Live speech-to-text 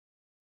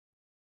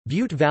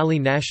Butte Valley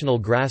National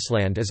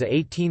Grassland is a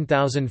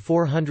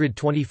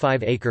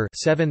 18,425-acre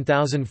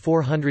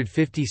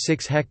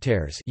 (7,456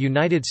 hectares)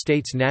 United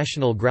States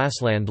national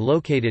grassland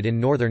located in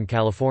Northern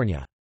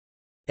California.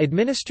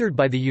 Administered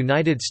by the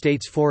United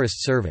States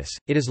Forest Service,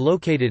 it is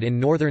located in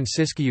northern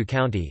Siskiyou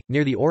County,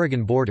 near the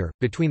Oregon border,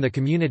 between the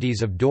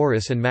communities of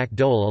Doris and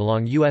McDowell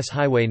along U.S.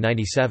 Highway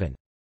 97.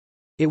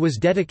 It was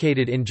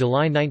dedicated in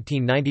July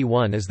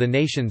 1991 as the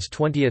nation's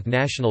 20th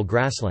national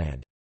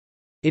grassland.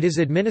 It is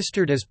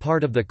administered as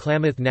part of the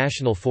Klamath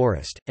National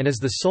Forest, and is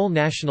the sole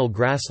national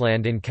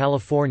grassland in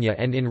California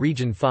and in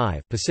Region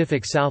 5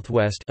 Pacific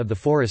Southwest of the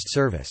Forest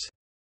Service.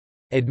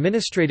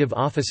 Administrative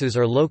offices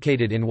are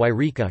located in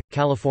Yreka,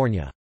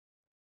 California.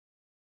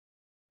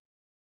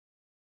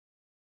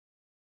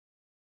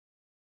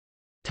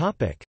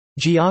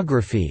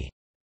 Geography.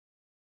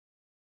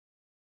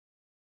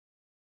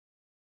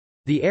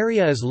 The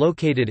area is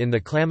located in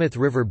the Klamath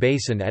River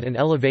Basin at an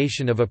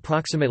elevation of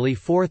approximately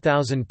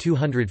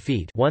 4,200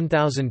 feet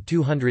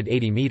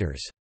 (1,280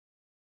 meters).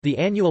 The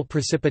annual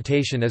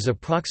precipitation is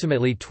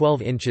approximately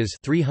 12 inches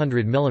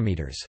 (300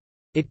 millimeters).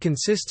 It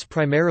consists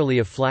primarily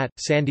of flat,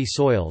 sandy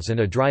soils and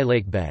a dry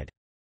lake bed.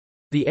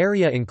 The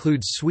area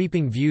includes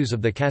sweeping views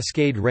of the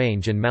Cascade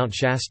Range and Mount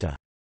Shasta.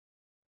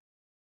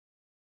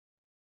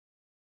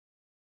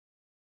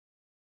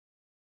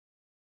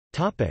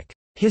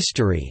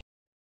 History.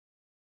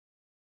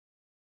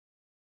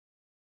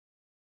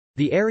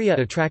 The area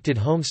attracted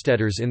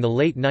homesteaders in the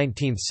late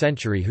 19th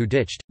century who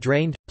ditched,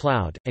 drained,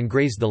 plowed, and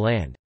grazed the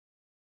land.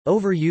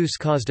 Overuse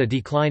caused a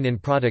decline in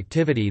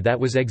productivity that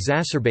was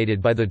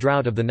exacerbated by the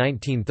drought of the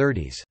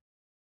 1930s.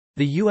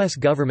 The U.S.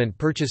 government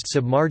purchased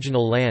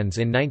submarginal lands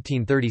in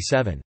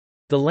 1937.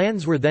 The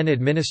lands were then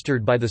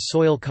administered by the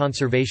Soil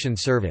Conservation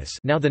Service,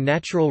 now the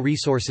Natural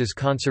Resources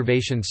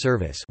Conservation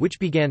Service, which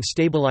began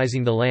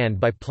stabilizing the land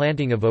by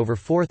planting of over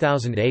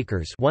 4,000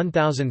 acres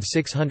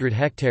 (1,600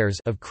 hectares)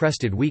 of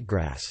crested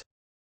wheatgrass.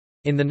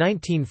 In the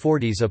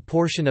 1940s a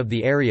portion of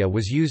the area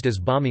was used as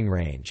bombing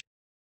range.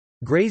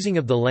 Grazing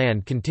of the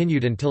land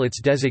continued until its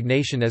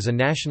designation as a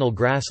national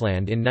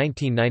grassland in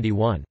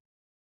 1991.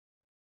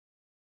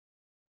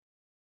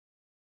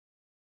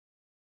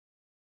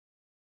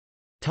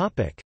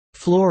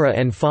 Flora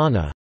and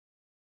fauna.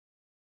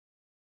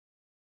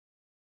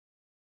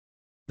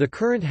 The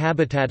current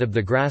habitat of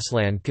the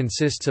grassland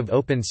consists of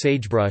open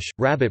sagebrush,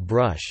 rabbit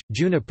brush,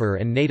 juniper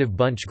and native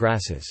bunch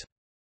grasses.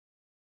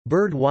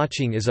 Bird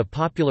watching is a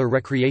popular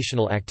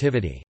recreational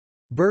activity.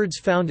 Birds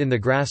found in the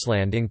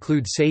grassland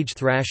include sage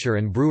thrasher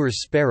and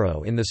brewer's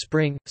sparrow in the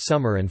spring,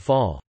 summer and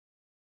fall.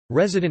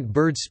 Resident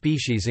bird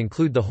species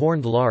include the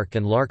horned lark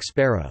and lark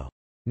sparrow.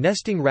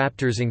 Nesting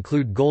raptors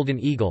include golden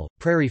eagle,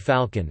 prairie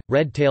falcon,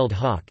 red-tailed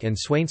hawk and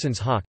Swainson's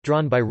hawk,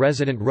 drawn by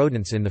resident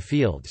rodents in the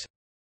fields.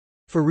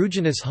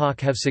 Ferruginous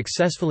hawk have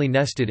successfully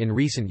nested in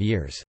recent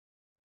years.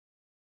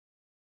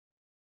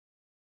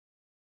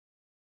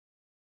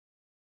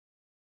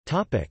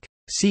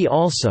 See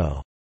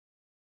also: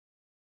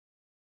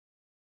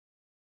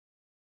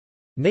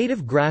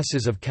 Native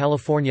grasses of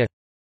California,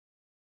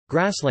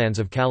 Grasslands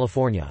of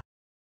California.